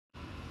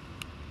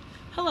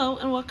Hello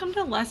and welcome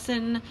to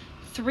lesson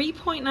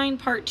 3.9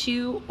 part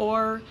 2,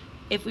 or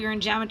if we were in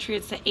geometry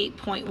it's the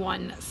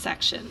 8.1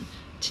 section.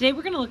 Today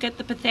we're going to look at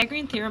the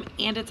Pythagorean theorem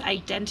and its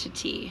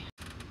identity.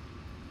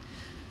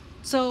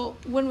 So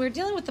when we're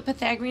dealing with the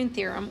Pythagorean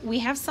theorem, we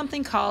have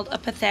something called a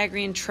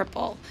Pythagorean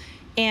triple.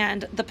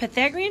 And the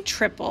Pythagorean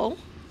triple,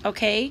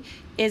 okay,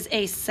 is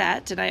a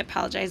set, and I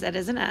apologize, that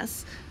is an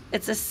S.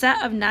 It's a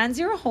set of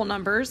non-zero whole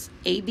numbers,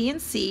 a, b, and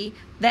c,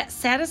 that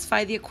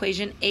satisfy the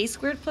equation a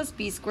squared plus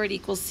b squared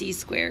equals c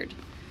squared.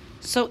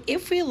 So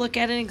if we look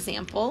at an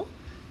example,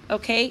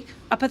 okay,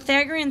 a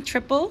Pythagorean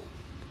triple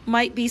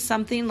might be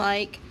something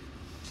like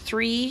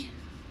 3,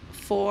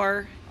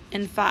 4,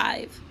 and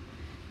 5.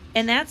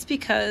 And that's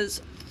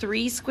because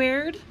 3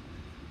 squared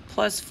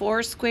plus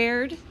 4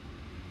 squared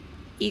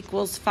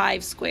equals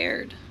 5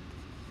 squared.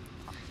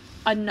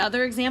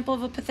 Another example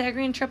of a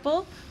Pythagorean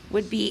triple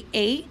would be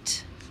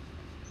 8,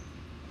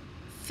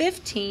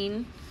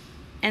 15,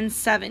 and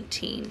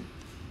 17.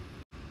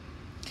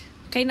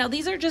 Okay, now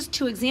these are just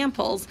two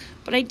examples,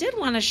 but I did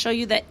want to show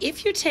you that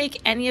if you take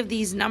any of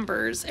these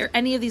numbers, or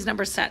any of these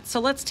number sets,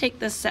 so let's take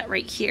this set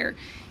right here.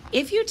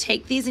 If you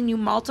take these and you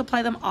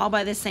multiply them all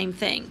by the same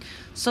thing,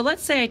 so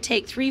let's say I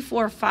take 3,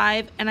 4,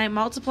 5, and I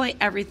multiply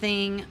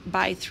everything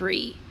by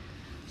 3.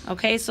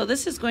 Okay, so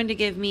this is going to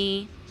give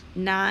me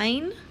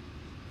 9,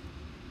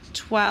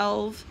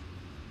 12,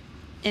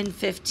 and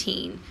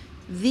 15.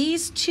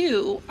 These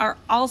two are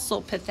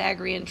also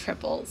Pythagorean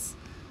triples.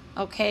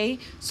 Okay,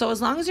 so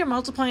as long as you're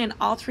multiplying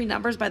all three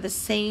numbers by the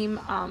same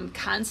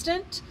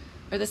constant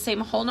or the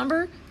same whole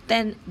number,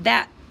 then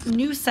that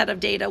new set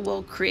of data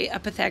will create a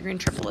Pythagorean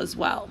triple as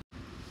well.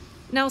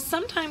 Now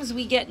sometimes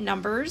we get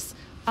numbers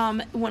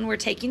when we're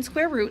taking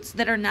square roots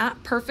that are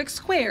not perfect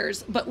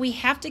squares, but we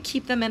have to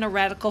keep them in a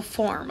radical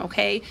form,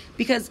 okay,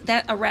 because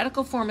a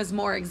radical form is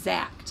more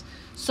exact.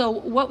 So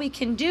what we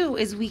can do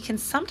is we can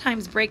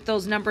sometimes break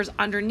those numbers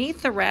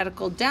underneath the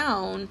radical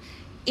down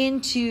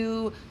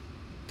into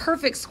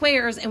perfect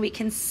squares, and we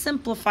can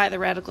simplify the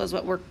radical is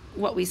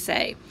what we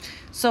say.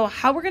 So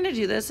how we're going to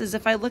do this is,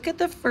 if I look at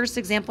the first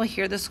example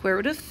here, the square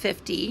root of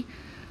 50,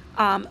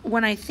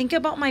 when I think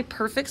about my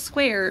perfect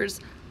squares,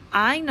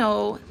 I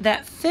know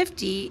that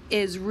 50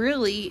 is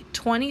really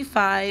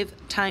 25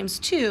 times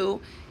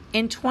 2,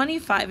 and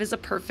 25 is a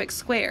perfect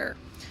square.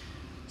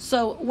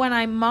 So when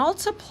I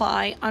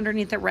multiply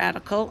underneath the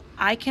radical,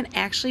 I can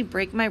actually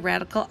break my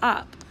radical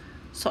up.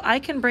 So I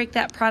can break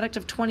that product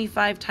of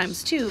 25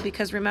 times 2,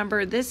 because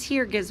remember, this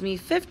here gives me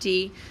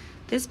 50.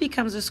 This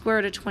becomes the square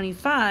root of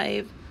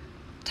 25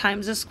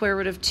 times the square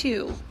root of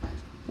 2.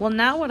 Well,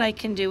 now what I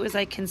can do is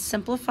I can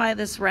simplify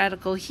this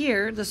radical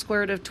here. The square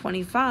root of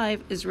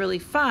 25 is really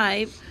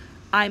 5.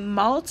 I'm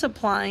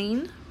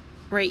multiplying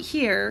right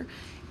here,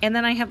 and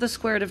then I have the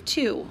square root of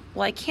 2.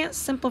 Well, I can't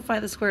simplify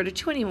the square root of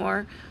 2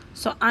 anymore,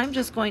 so I'm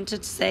just going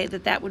to say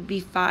that that would be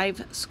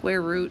 5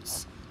 square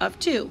roots of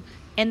 2.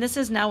 And this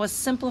is now a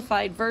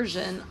simplified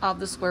version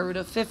of the square root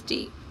of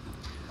 50.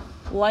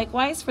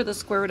 Likewise, for the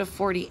square root of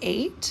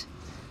 48,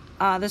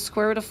 the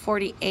square root of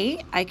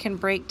 48 I can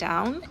break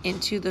down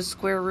into the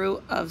square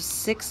root of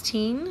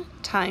 16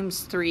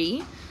 times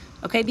 3.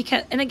 Okay,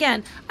 and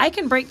again, I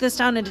can break this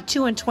down into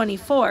 2 and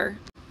 24.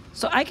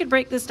 So I could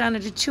break this down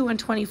into 2 and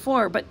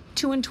 24, but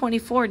 2 and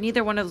 24,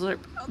 neither one of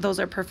those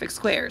are perfect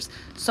squares.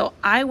 So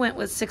I went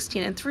with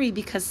 16 and 3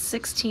 because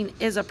 16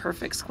 is a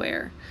perfect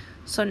square.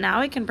 So now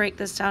I can break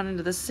this down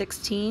into the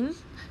 16,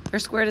 or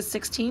square root of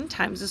 16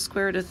 times the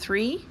square root of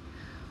 3.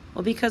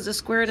 Well, because the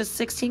square root of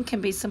 16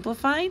 can be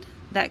simplified,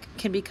 that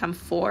can become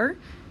 4.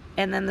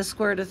 And then the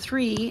square root of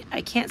 3, I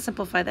can't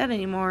simplify that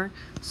anymore.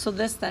 So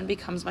this then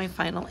becomes my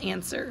final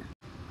answer.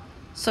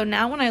 So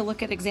now when I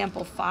look at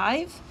example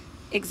 5,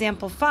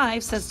 example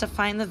 5 says to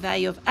find the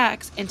value of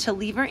x and to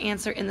leave our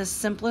answer in the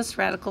simplest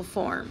radical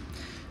form.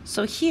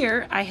 So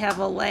here I have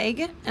a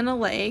leg and a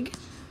leg.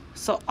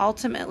 So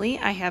ultimately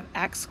I have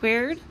x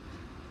squared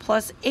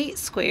plus 8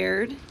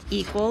 squared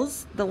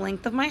equals the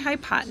length of my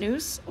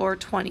hypotenuse, or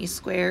 20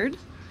 squared.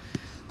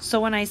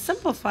 So when I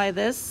simplify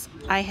this,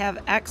 I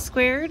have x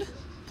squared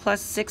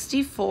plus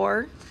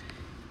 64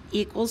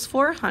 equals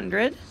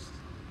 400,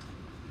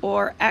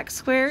 or x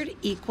squared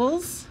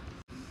equals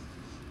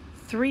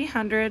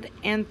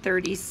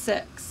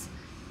 336.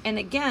 And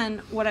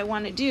again, what I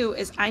want to do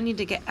is I need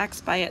to get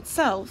x by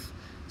itself.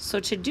 So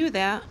to do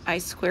that, I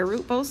square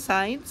root both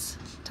sides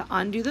to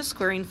undo the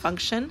squaring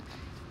function,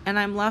 and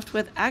I'm left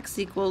with x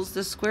equals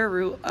the square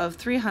root of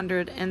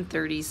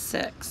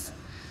 336.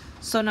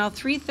 So now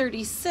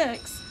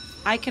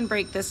 336, I can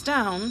break this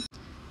down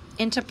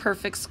into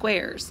perfect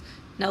squares.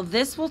 Now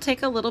this will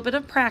take a little bit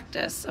of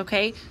practice,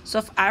 okay? So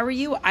if I were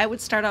you, I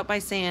would start out by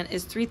saying,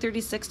 is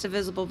 336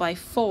 divisible by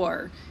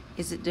 4?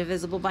 Is it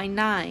divisible by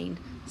 9,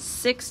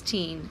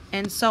 16,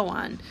 and so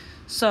on?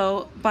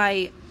 So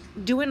by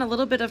doing a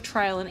little bit of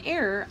trial and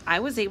error, I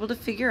was able to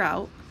figure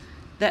out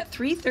that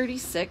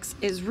 336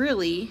 is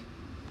really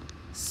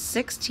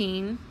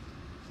 16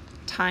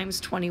 times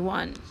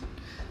 21.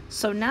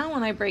 So now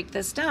when I break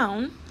this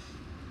down,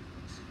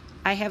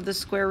 I have the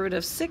square root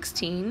of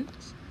 16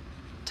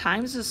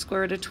 times the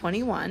square root of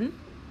 21,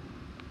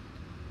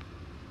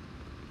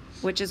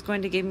 which is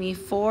going to give me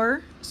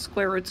 4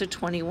 square roots of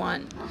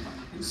 21.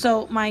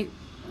 So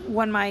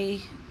when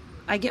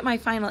I get my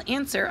final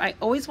answer, I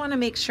always want to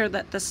make sure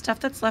that the stuff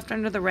that's left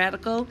under the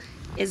radical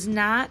is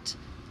not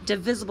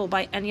divisible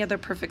by any other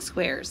perfect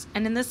squares.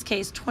 And in this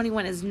case,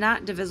 21 is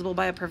not divisible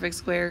by a perfect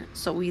square,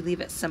 so we leave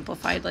it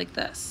simplified like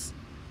this.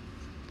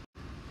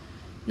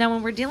 Now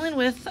when we're dealing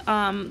with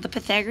the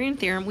Pythagorean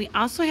theorem, we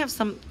also have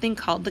something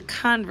called the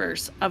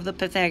converse of the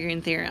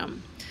Pythagorean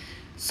theorem.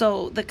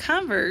 So the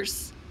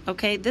converse,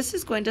 okay, this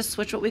is going to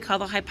switch what we call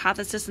the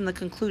hypothesis and the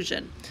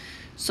conclusion.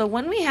 So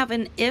when we have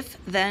an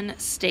if-then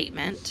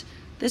statement,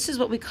 this is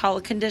what we call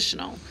a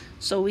conditional.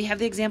 So we have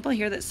the example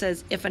here that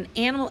says if an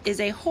animal is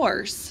a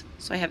horse,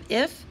 so I have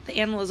if the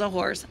animal is a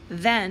horse,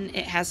 then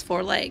it has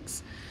 4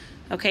 legs.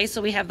 Okay,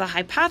 so we have the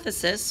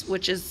hypothesis,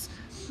 which is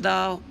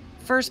the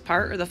first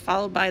part, or the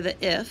followed by the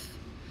if,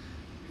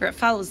 or it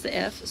follows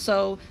the if.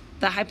 So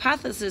the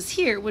hypothesis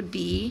here would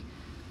be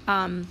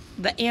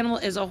the animal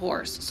is a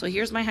horse. So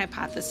here's my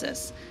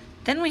hypothesis.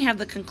 Then we have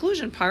the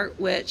conclusion part,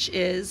 which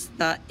is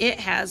the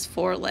it has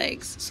 4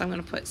 legs. So I'm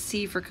going to put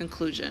C for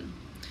conclusion.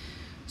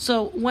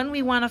 So when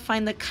we want to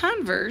find the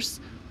converse,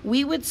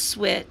 we would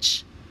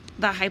switch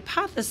the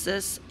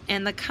hypothesis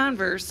and the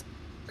converse,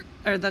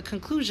 or the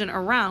conclusion,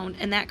 around,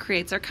 and that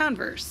creates our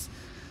converse.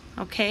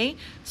 Okay,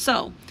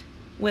 so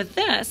with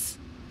this,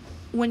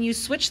 when you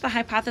switch the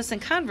hypothesis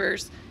and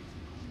converse,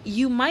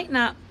 you might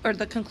not, or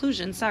the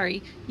conclusion,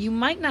 sorry, you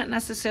might not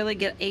necessarily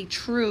get a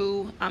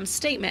true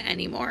statement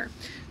anymore.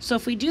 So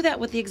if we do that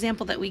with the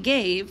example that we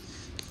gave,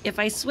 if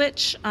I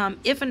switch,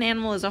 if an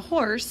animal is a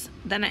horse,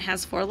 then it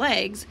has 4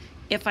 legs.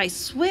 If I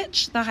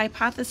switch the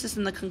hypothesis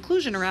and the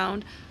conclusion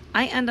around,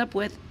 I end up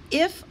with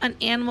if an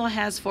animal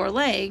has 4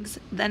 legs,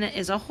 then it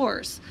is a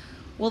horse.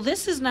 Well,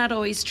 this is not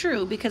always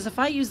true, because if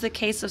I use the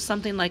case of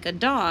something like a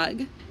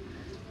dog,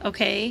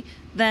 okay,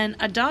 then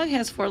a dog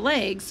has 4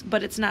 legs,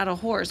 but it's not a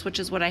horse, which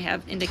is what I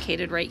have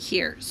indicated right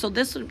here. So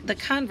the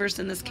converse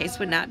in this case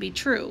would not be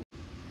true.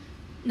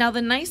 Now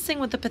the nice thing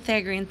with the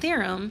Pythagorean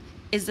theorem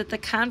is that the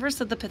converse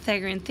of the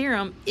Pythagorean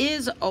theorem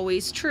is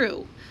always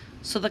true.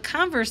 So the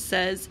converse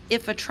says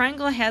if a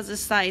triangle has the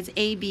sides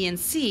A, B, and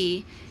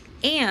C,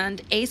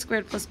 and a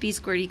squared plus b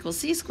squared equals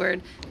c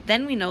squared,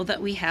 then we know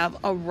that we have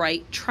a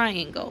right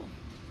triangle.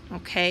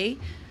 Okay,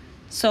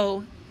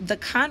 so the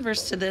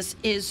converse to this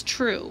is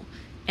true.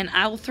 And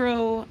I'll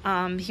throw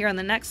here on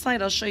the next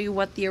slide, I'll show you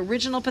what the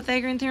original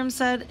Pythagorean theorem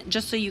said,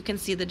 just so you can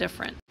see the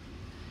difference.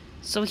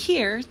 So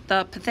here,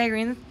 the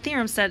Pythagorean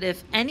theorem said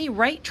if any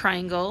right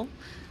triangle,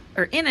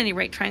 or in any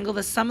right triangle,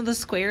 the sum of the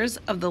squares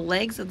of the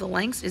legs of the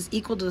lengths is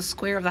equal to the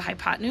square of the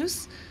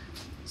hypotenuse.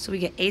 So we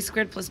get a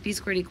squared plus b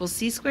squared equals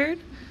c squared.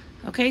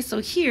 Okay, so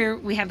here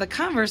we have the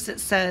converse that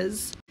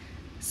says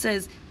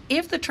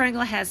if the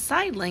triangle has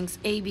side lengths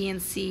a, b,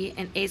 and c,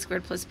 and a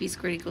squared plus b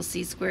squared equals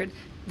c squared,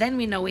 then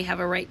we know we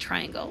have a right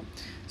triangle.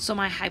 So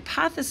my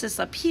hypothesis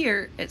up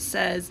here, it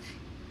says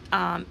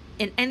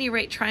in any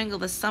right triangle,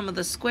 the sum of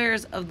the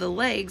squares of the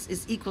legs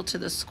is equal to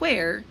the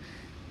square.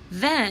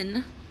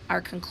 Then our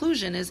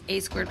conclusion is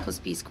a squared plus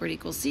b squared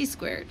equals c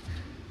squared.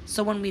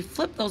 So when we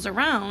flip those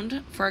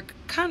around for our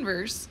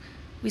converse,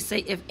 we say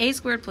if a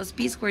squared plus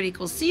b squared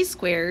equals c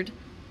squared,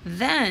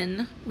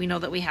 then we know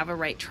that we have a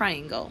right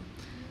triangle.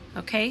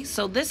 Okay,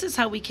 so this is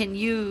how we can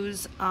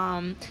use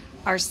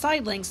our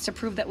side lengths to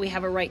prove that we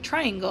have a right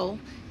triangle,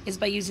 is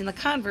by using the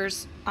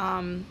converse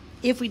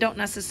if we don't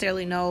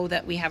necessarily know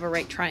that we have a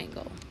right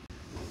triangle.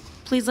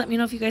 Please let me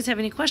know if you guys have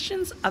any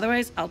questions.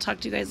 Otherwise, I'll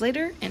talk to you guys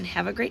later, and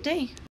have a great day.